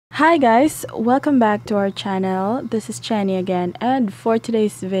Hi guys, welcome back to our channel. This is Chenny again, and for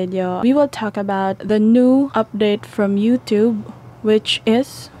today's video, we will talk about the new update from YouTube, which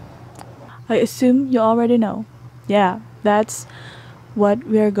is, I assume you already know. Yeah, that's what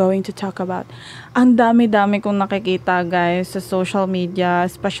we're going to talk about. Ang dami-dami kong nakikita guys sa social media,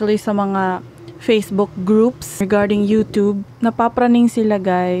 especially sa mga Facebook groups regarding YouTube. Napapraning sila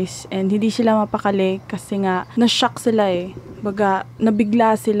guys and hindi sila mapakali kasi nga na-shock sila Baga,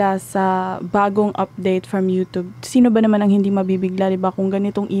 nabigla sila sa bagong update from YouTube. Sino ba naman ang hindi mabibigla, diba, kung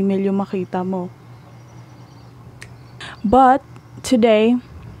ganitong email yung makita mo? But today,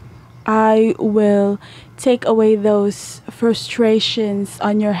 I will take away those frustrations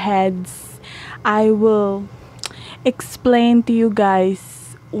on your heads. I will explain to you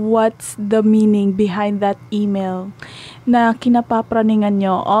guys what's the meaning behind that email na kinapapraningan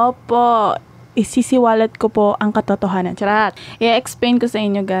nyo. Opo, isisiwalat ko po ang katotohanan. Charat! I-explain ko sa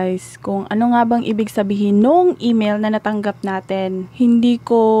inyo guys kung ano nga bang ibig sabihin nung email na natanggap natin. Hindi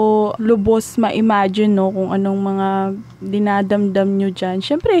ko lubos ma-imagine kung anong mga dinadamdam nyo dyan.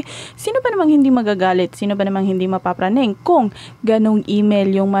 Siyempre, sino ba namang hindi magagalit? Sino ba namang hindi mapapraning kung ganong email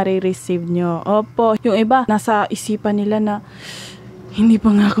yung marireceive nyo? Opo, yung iba, nasa isipan nila na hindi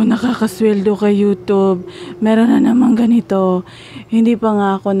pa nga ako nakakasweldo kay YouTube. Meron na naman ganito. Hindi pa nga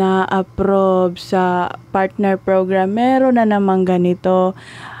ako na-approve sa partner program. Meron na naman ganito.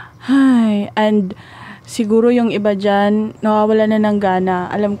 Ay, and siguro yung iba dyan, nawawala na ng gana.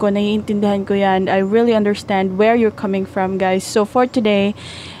 Alam ko, naiintindihan ko yan. I really understand where you're coming from, guys. So, for today,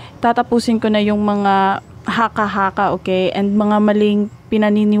 tatapusin ko na yung mga haka-haka, okay? And mga maling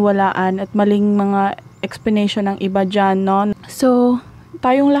pinaniniwalaan at maling mga explanation ng iba dyan, no? So,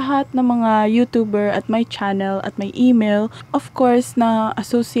 tayong lahat ng mga YouTuber at may channel at may email, of course, na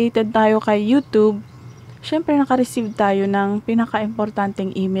associated tayo kay YouTube, syempre naka-receive tayo ng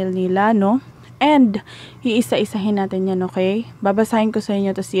pinaka-importanting email nila, no? And, iisa-isahin natin yan, okay? Babasahin ko sa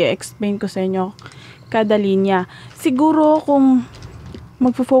inyo, tapos i-explain ko sa inyo kada linya. Siguro, kung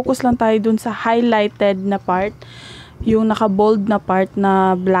magfo-focus lang tayo dun sa highlighted na part, yung naka-bold na part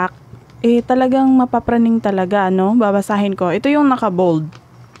na black, talagang mapapraning talaga, no? Babasahin ko. Ito yung naka-bold.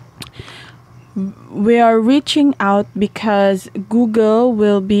 We are reaching out because Google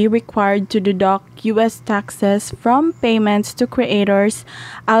will be required to deduct US taxes from payments to creators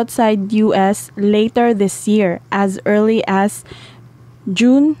outside US later this year, as early as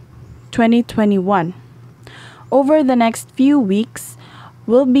June 2021. Over the next few weeks,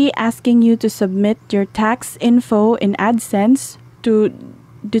 we'll be asking you to submit your tax info in AdSense to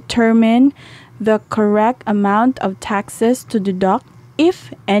determine the correct amount of taxes to deduct, if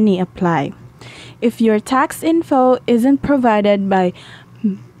any apply. If your tax info isn't provided by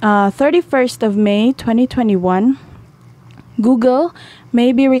 31st of May 2021, Google may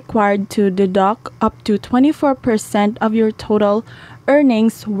be required to deduct up to 24% of your total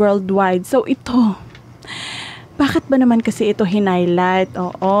earnings worldwide. So ito, bakit ba naman kasi ito hinighlight?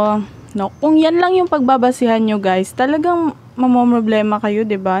 Oo. No, kung yan lang yung pagbabasihan nyo guys, talagang mamomroblema kayo,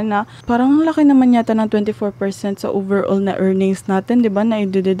 'di ba? Na parang laki naman yata ng 24% sa overall na earnings natin, 'di ba? Na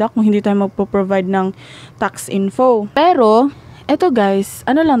i-deduct kung hindi tayo magpo-provide ng tax info. Pero eto guys,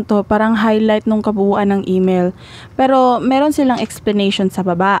 ano lang to, parang highlight nung kabuuan ng email. Pero meron silang explanation sa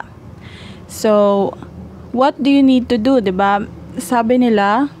baba. So, what do you need to do, 'di ba? Sabi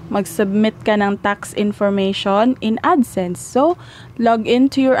nila, mag-submit ka ng tax information in AdSense. So, log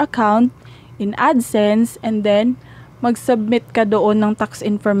into your account in AdSense and then mag-submit ka doon ng tax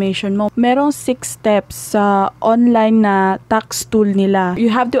information mo. Merong 6 steps sa online na tax tool nila.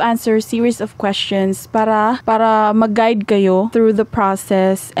 You have to answer a series of questions para mag-guide kayo through the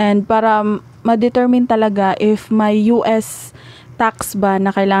process and para ma-determine talaga if may US tax ba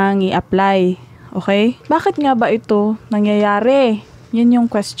na kailangang i-apply. Okay? Bakit nga ba ito nangyayari? Yun yung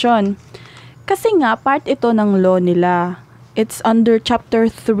question. Kasi nga, part ito ng law nila. It's under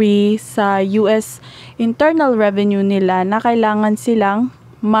Chapter 3 sa US Internal Revenue nila na kailangan nilang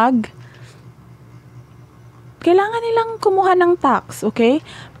kumuha ng tax, okay?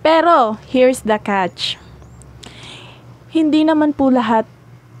 Pero, here's the catch. Hindi naman po lahat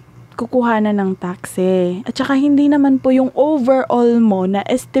kukuhanan ng tax At saka hindi naman po yung overall mo na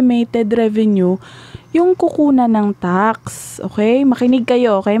estimated revenue yung kukunan ng tax. Okay? Makinig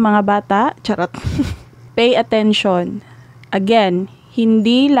kayo, okay mga bata? Charot. Pay attention. Again,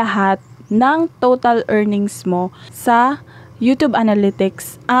 hindi lahat ng total earnings mo sa YouTube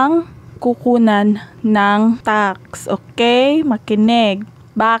Analytics ang kukunan ng tax. Okay? Makinig.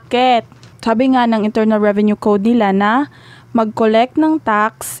 Bakit? Sabi nga ng Internal Revenue Code nila na mag-collect ng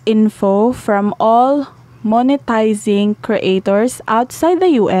tax info from all monetizing creators outside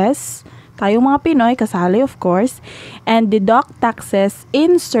the US, tayong mga Pinoy, kasali of course, and deduct taxes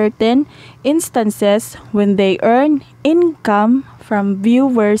in certain instances when they earn income from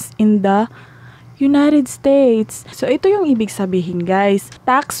viewers in the United States. So, ito yung ibig sabihin, guys.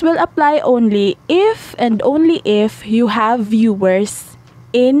 Tax will apply only if and only if you have viewers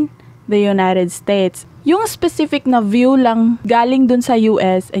in the United States. Yung specific na view lang galing dun sa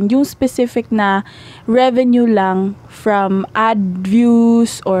US and yung specific na revenue lang from ad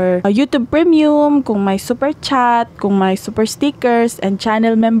views or YouTube Premium, kung may super chat, kung may super stickers and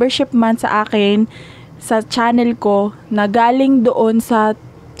channel membership man sa akin, sa channel ko na galing doon sa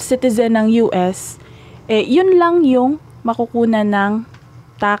citizen ng US, yun lang yung makukunan ng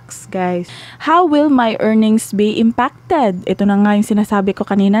tax, guys. How will my earnings be impacted? Ito na nga yung sinasabi ko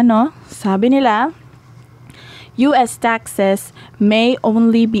kanina, no? Sabi nila, US taxes may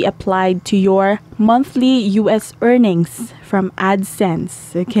only be applied to your monthly US earnings from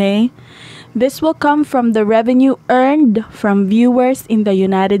AdSense, okay? This will come from the revenue earned from viewers in the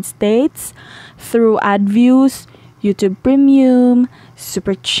United States through ad views, YouTube Premium,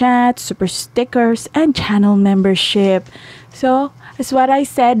 Super Chat, Super Stickers, and channel membership. So, as what I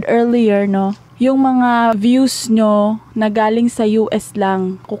said earlier, no, yung mga views nyo na galing sa US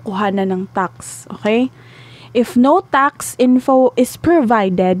lang, kukuha na ng tax, okay? If no tax info is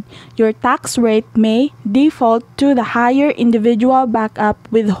provided, your tax rate may default to the higher individual backup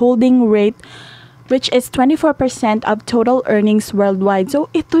withholding rate, which is 24% of total earnings worldwide.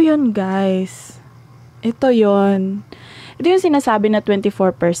 So, ito yun, guys. Ito yun. Ito yung sinasabi na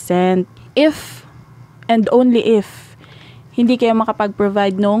 24%. If and only if hindi kayo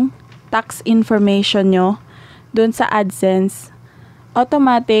makapag-provide nung tax information nyo dun sa AdSense,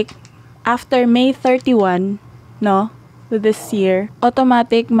 automatic, after May 31, no, this year,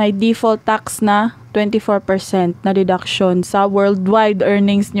 automatic may default tax na 24% na deduction sa worldwide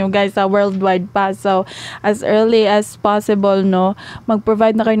earnings nyo, guys, sa worldwide pa. So, as early as possible, no,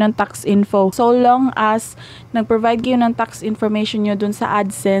 mag-provide na kayo ng tax info. So long as nag-provide kayo ng tax information nyo dun sa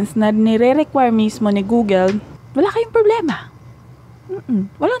AdSense na nire-require mismo ni Google, wala kayong problema.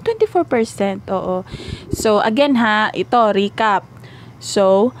 Walang 24%, oo. So, again ha, ito, recap.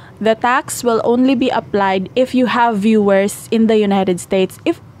 So, the tax will only be applied if you have viewers in the United States.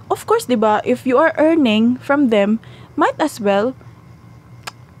 If, of course, diba, if you are earning from them, might as well,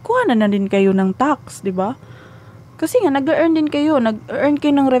 kuha na din kayo ng tax, diba? Kasi nga, nag-earn din kayo. Nag-earn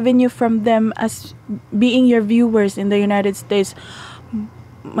kayo ng revenue from them as being your viewers in the United States.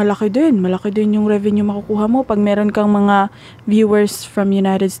 Malaki din yung revenue makukuha mo pag meron kang mga viewers from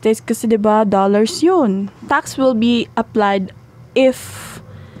United States. Kasi diba, dollars yun. Tax will be applied if,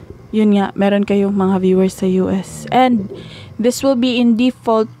 yun nga, meron kayong mga viewers sa US. And this will be in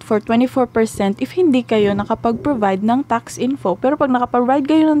default for 24% if hindi kayo nakapag-provide ng tax info. Pero pag nakapag-provide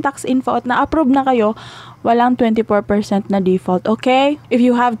kayo ng tax info at na-approve na kayo, walang 24% na default. Okay? If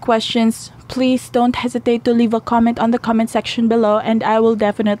you have questions, please don't hesitate to leave a comment on the comment section below and I will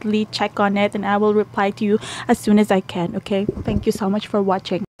definitely check on it and I will reply to you as soon as I can. Okay? Thank you so much for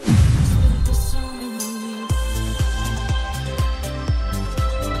watching.